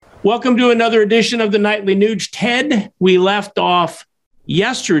Welcome to another edition of the Nightly Nuge. Ted, we left off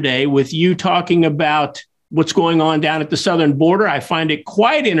yesterday with you talking about what's going on down at the southern border. I find it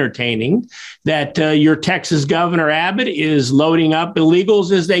quite entertaining that your Texas Governor Abbott is loading up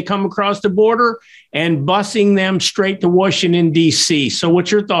illegals as they come across the border and busing them straight to Washington, D.C. So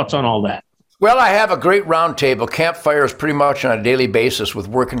what's your thoughts on all that? Well, I have a great roundtable. Campfires pretty much on a daily basis with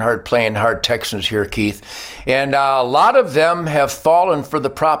working hard, playing hard Texans here, Keith. And a lot of them have fallen for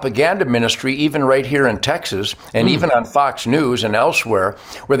the propaganda ministry, even right here in Texas, and even on Fox News and elsewhere,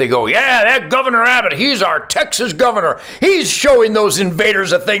 where they go, yeah, that Governor Abbott, he's our Texas governor. He's showing those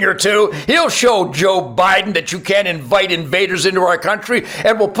invaders a thing or two. He'll show Joe Biden that you can't invite invaders into our country,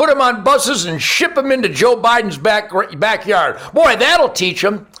 and we'll put them on buses and ship them into Joe Biden's backyard. Boy, that'll teach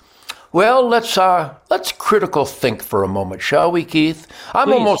them. Well, let's critical think for a moment, shall we, Keith? I'm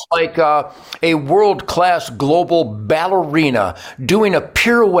Please. Almost like a world-class global ballerina doing a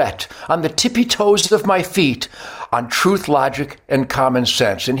pirouette on the tippy toes of my feet on truth, logic, and common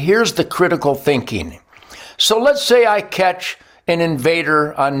sense. And here's the critical thinking. So let's say I catch an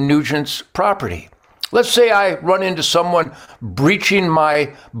invader on Nugent's property. Let's say I run into someone breaching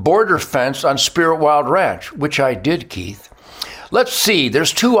my border fence on Spirit Wild Ranch, which I did, Keith. Let's see,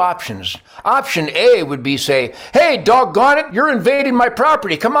 there's two options. Option A would be say, hey, doggone it, you're invading my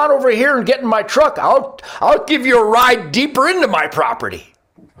property. Come on over here and get in my truck. I'll give you a ride deeper into my property.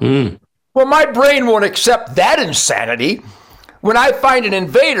 Well, my brain won't accept that insanity. When I find an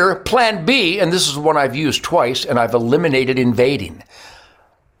invader, plan B, and this is one I've used twice, and I've eliminated invading.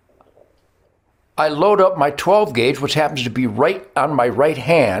 I load up my 12 gauge, which happens to be right on my right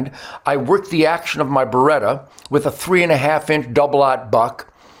hand. I work the action of my Beretta with a 3.5-inch double-aught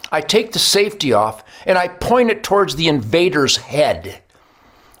buck. I take the safety off and I point it towards the invader's head.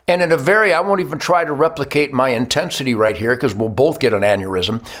 And in I won't even try to replicate my intensity right here because we'll both get an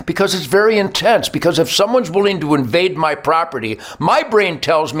aneurysm because it's very intense. Because if someone's willing to invade my property, my brain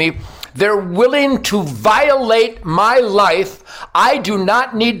tells me they're willing to violate my life. I do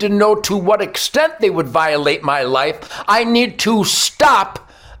not need to know to what extent they would violate my life. I need to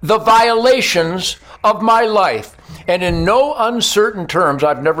stop the violations of my life. And in no uncertain terms,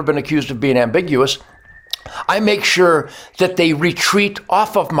 I've never been accused of being ambiguous, I make sure that they retreat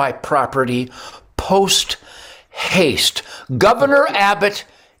off of my property post haste. Governor Abbott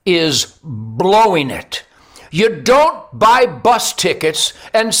is blowing it. You don't buy bus tickets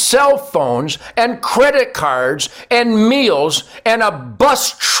and cell phones and credit cards and meals and a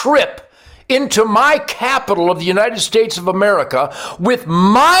bus trip into my capital of the United States of America with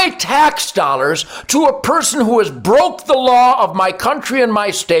my tax dollars to a person who has broke the law of my country and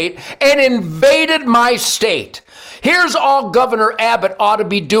my state and invaded my state. Here's all Governor Abbott ought to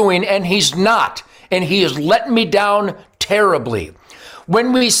be doing, and he's not. And he is letting me down terribly.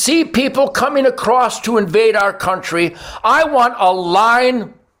 When we see people coming across to invade our country, I want a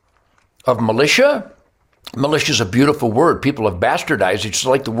line of militia. Militia is a beautiful word. People have bastardized it, just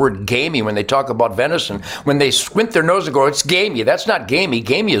like the word gamey when they talk about venison. When they squint their nose and go, it's gamey. That's not gamey.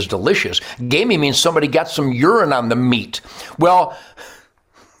 Gamey is delicious. Gamey means somebody got some urine on the meat. Well,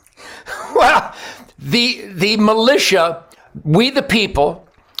 the militia, we the people,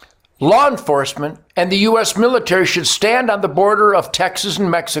 law enforcement, and the U.S. military should stand on the border of Texas and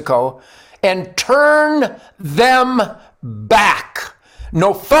Mexico and turn them back.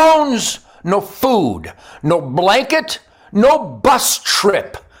 No phones, no food, no blanket, no bus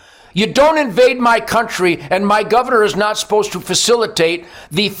trip. You don't invade my country, and my governor is not supposed to facilitate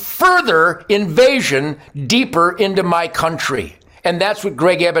the further invasion deeper into my country. And that's what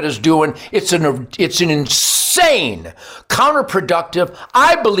Greg Abbott is doing. It's an insane, counterproductive,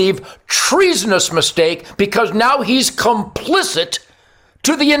 I believe, treasonous mistake because now he's complicit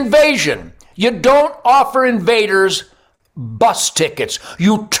to the invasion. You don't offer invaders bus tickets.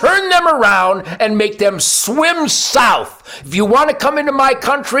 You turn them around and make them swim south. If you want to come into my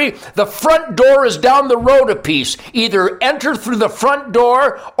country, the front door is down the road a piece. Either enter through the front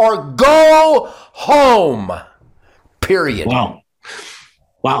door or go home. Period.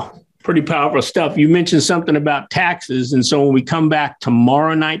 Wow. Pretty powerful stuff. You mentioned something about taxes. And so when we come back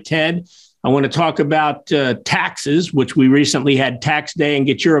tomorrow night, Ted, I want to talk about taxes, which we recently had tax day, and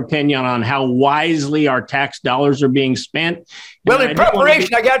get your opinion on how wisely our tax dollars are being spent. Well, in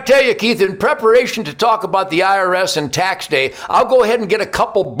preparation, I got to tell you, Keith, in preparation to talk about the IRS and tax day, I'll go ahead and get a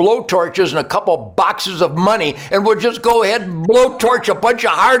couple blowtorches and a couple boxes of money, and we'll just go ahead and blowtorch a bunch of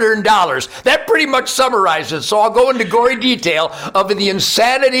hard-earned dollars. That pretty much summarizes. So I'll go into gory detail of the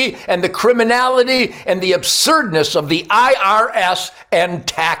insanity and the criminality and the absurdness of the IRS and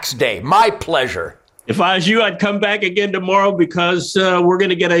tax day. My pleasure. If I was you, I'd come back again tomorrow because we're going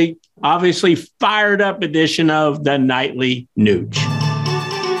to get a obviously fired up edition of the Nightly Nuge.